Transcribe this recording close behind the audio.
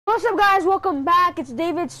What's up, guys? Welcome back. It's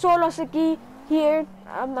David Solosaki here.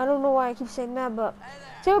 I don't know why I keep saying that, but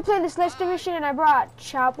today we're playing this Leicester mission, and I brought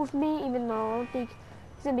Chop with me, even though I don't think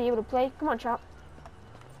he's gonna be able to play. Come on, Chop.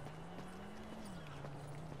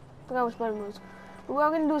 I forgot what my moves. But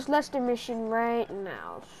we're gonna do this Leicester mission right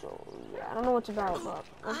now. So yeah, I don't know what it's about, but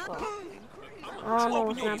let's go. I don't know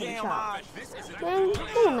what's gonna happen to Chop. Man,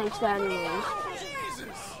 who likes that anyways?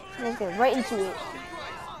 Let's get right into it.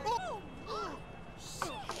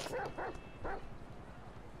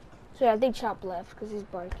 So yeah, I think Chop left because he's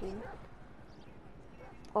barking.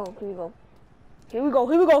 Oh, here we go. Here we go,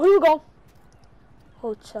 here we go, here we go.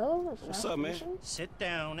 Hotel? What's up, man? Sit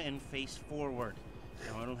down and face forward.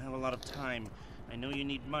 Now, I don't have a lot of time. I know you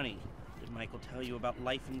need money. Did Michael tell you about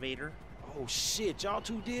Life Invader? Oh, shit. Y'all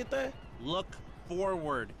two did that? Look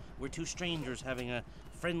forward. We're two strangers having a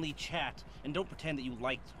friendly chat. And don't pretend that you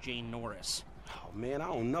liked Jane Norris. Oh, man, I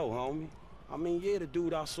don't know, homie. I mean, yeah, the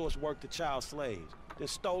dude outsourced work to child slaves. Then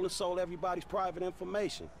stole and sold everybody's private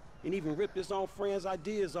information. And even ripped his own friends'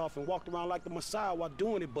 ideas off and walked around like the Messiah while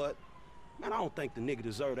doing it, but... Man, I don't think the nigga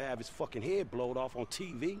deserved to have his fucking head blowed off on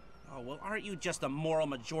TV. Oh, well, aren't you just a moral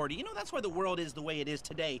majority? You know, that's why the world is the way it is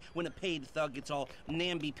today, when a paid thug gets all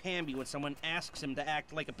namby-pamby when someone asks him to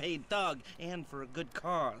act like a paid thug, and for a good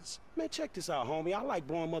cause. Man, check this out, homie. I like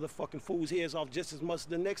blowing motherfucking fools' heads off just as much as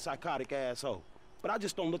the next psychotic asshole. But I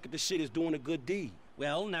just don't look at this shit as doing a good deed.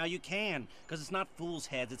 Well, now you can, because it's not fools'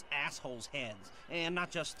 heads, it's assholes' heads. And not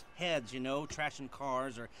just heads, you know, trashing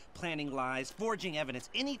cars or planning lies, forging evidence,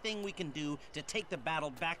 anything we can do to take the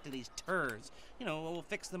battle back to these turds. You know, we'll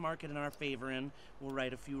fix the market in our favor and we'll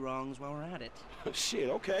right a few wrongs while we're at it. Shit,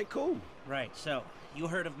 okay, cool. Right, so, you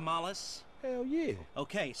heard of Mollis? Hell yeah.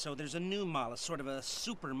 Okay, so there's a new mollusk, sort of a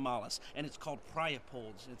super mollusk, and it's called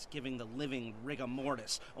priapods. It's giving the living rigor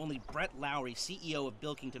mortis. Only Brett Lowry, CEO of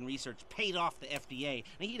Bilkington Research, paid off the FDA,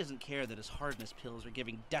 and he doesn't care that his hardness pills are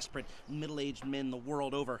giving desperate middle-aged men the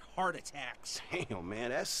world over heart attacks. Damn, man,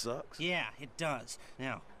 that sucks. Yeah, it does.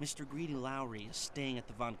 Now, Mr. Greedy Lowry is staying at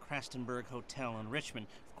the Von Krastenberg Hotel in Richmond.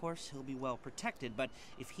 Of course, he'll be well protected, but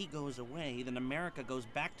if he goes away, then America goes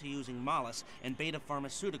back to using Mollis, and Beta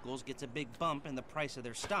Pharmaceuticals gets a big bump in the price of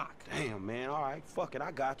their stock. Damn, man, all right, fuck it, I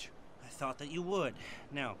got you. I thought that you would.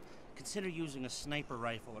 Now, consider using a sniper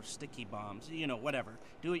rifle or sticky bombs, you know, whatever.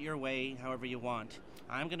 Do it your way, however you want.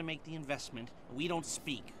 I'm gonna make the investment. We don't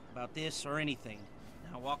speak about this or anything.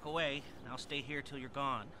 Now walk away, and I'll stay here till you're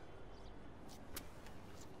gone.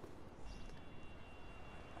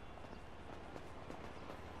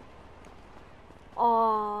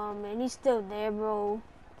 Oh man, he's still there, bro.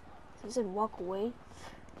 He said walk away.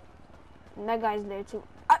 And that guy's there too.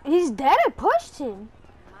 He's dead. I pushed him.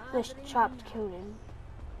 This Chopped killed him.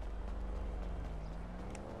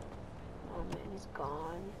 Oh man, he's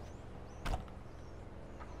gone.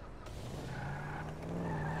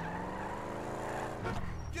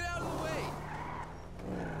 Get out of the way.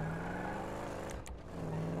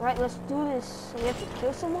 Right, let's do this. We have to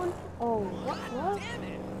kill someone. Oh, what? Damn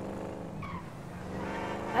it.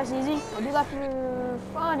 That's easy. I do that for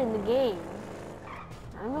fun in the game.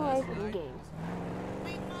 I don't like in the game.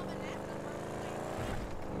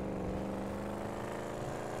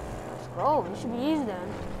 Let's go. It should be easy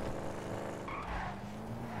then.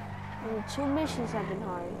 Only 2 missions have been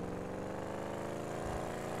hard.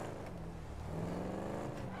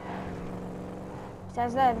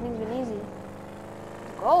 Besides that, everything's been easy.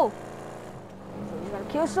 Let's go. So we gotta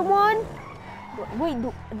kill someone. Wait,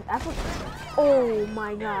 oh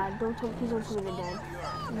my god, don't tell me, please don't tell me they're dead.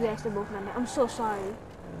 You guys, they're both not dead. I'm so sorry.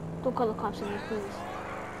 Don't call the cops on me, please.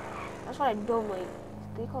 That's what I don't like.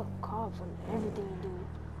 They call the cops on everything you do.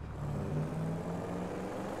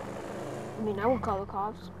 I mean, I would call the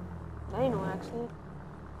cops. That ain't no accident.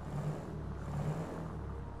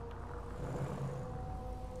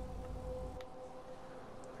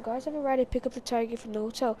 Guards have arrived to pick up the target from the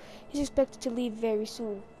hotel. He's expected to leave very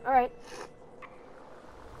soon. Alright.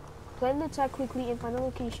 Plan the attack quickly and find a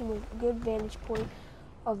location with a good vantage point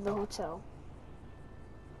of the hotel.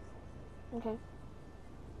 Okay.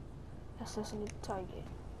 Assassinate the target.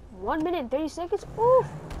 1 minute and 30 seconds? Oof!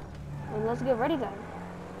 And let's get ready then.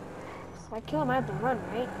 If I kill him, I have to run,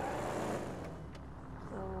 right?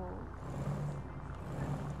 So...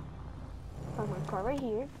 Park my car right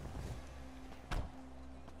here.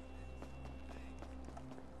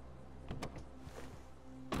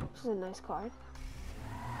 This is a nice car.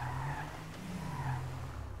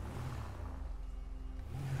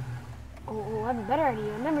 Oh, I have a better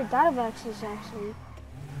idea. I never thought of access actually.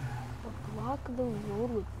 Block the road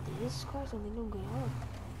with this car so they don't get up.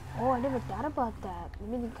 Oh, I never thought about that.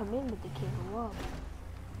 Maybe they come in, but they can't go up.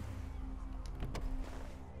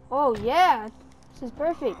 Oh yeah, this is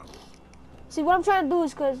perfect. See, what I'm trying to do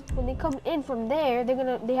is because when they come in from there,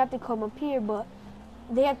 they have to come up here, but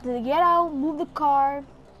they have to get out, move the car,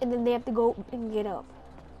 and then they have to go and get up,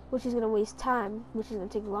 which is gonna waste time, which is gonna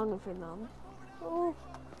take longer for them. Oh.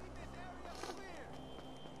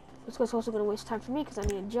 It's also gonna waste time for me because I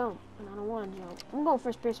need to jump, and I don't want to jump. I'm going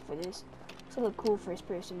first person for this. It's a cool first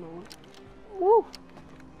person mode. Woo!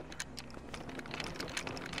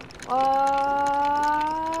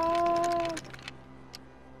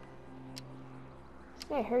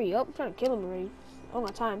 Yeah, hurry up! I'm trying to kill him already. I don't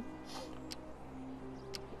got time.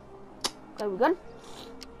 Okay, we good?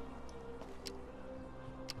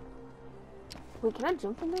 Wait, can I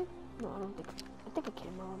jump from there? No, I don't think. I think I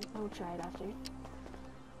can. I will try it after.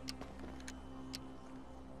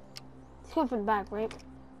 It's coming from the back, right?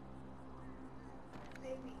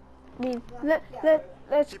 I mean,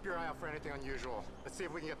 let's keep your eye out for anything unusual. Let's see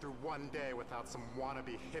if we can get through one day without some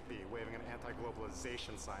wannabe hippie waving an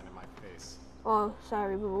anti-globalization sign in my face. Oh,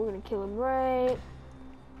 sorry, but we're gonna kill him right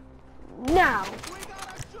now. We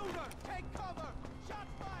got a shooter! Take cover! Shot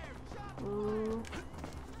fired! Shot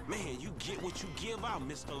fired! Man, you get what you give out,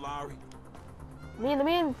 Mr. Lowry. Me and the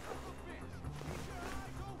man.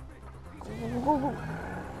 Go.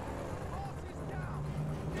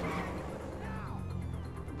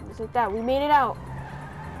 Just like that, we made it out.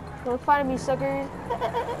 Don't find me, suckers.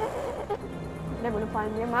 Never gonna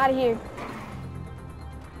find me. I'm out of here.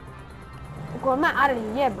 Well, I'm not out of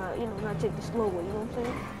here yet, but you know, I'm gonna take the slow way. You know what I'm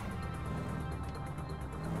saying?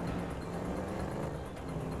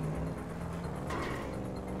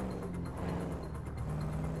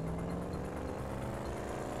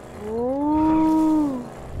 Ooh.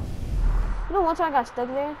 You know, one time I got stuck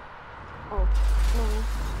there. Oh no.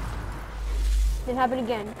 Didn't happen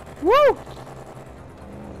again. Woo!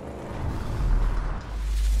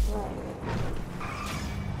 Right.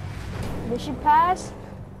 Mission pass,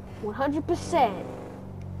 100%.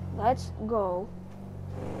 Let's go.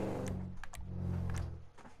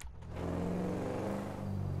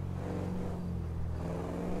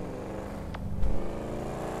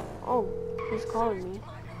 Oh, he's calling me.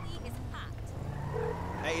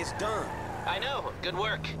 Hey, it's done. I know. Good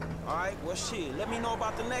work. All right, well, shit, let me know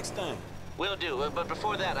about the next thing. Will do, but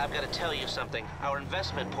before that, I've got to tell you something. Our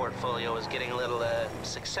investment portfolio is getting a little,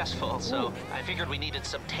 successful, so I figured we needed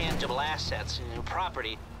some tangible assets,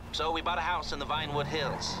 property. So we bought a house in the Vinewood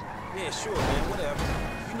Hills. Yeah, sure, man,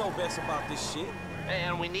 whatever. You know best about this shit.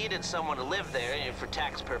 And we needed someone to live there for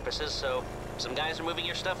tax purposes, so some guys are moving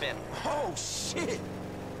your stuff in. Oh, shit!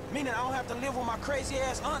 Meaning I don't have to live with my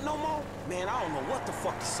crazy-ass aunt no more? Man, I don't know what the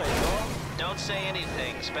fuck to say, dog. Don't say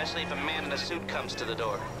anything, especially if a man in a suit comes to the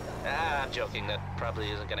door. I'm joking. That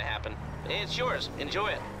probably isn't gonna happen. It's yours. Enjoy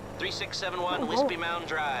it. 3671 Wispy Mound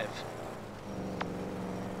Drive.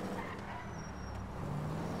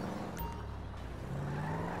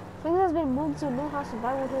 Things has been moved to a new house in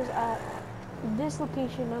Vinewood Hills at this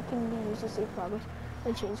location. Now can be used to save progress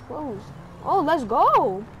and change clothes. Oh, let's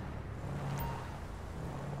go!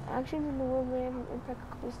 Actions in the world may have impact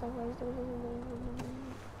a couple stuff.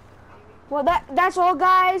 Well, that's all,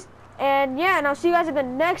 guys. And yeah, and I'll see you guys in the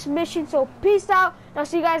next mission. So peace out. And I'll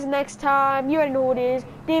see you guys next time. You already know who it is.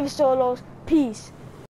 David Solos. Peace.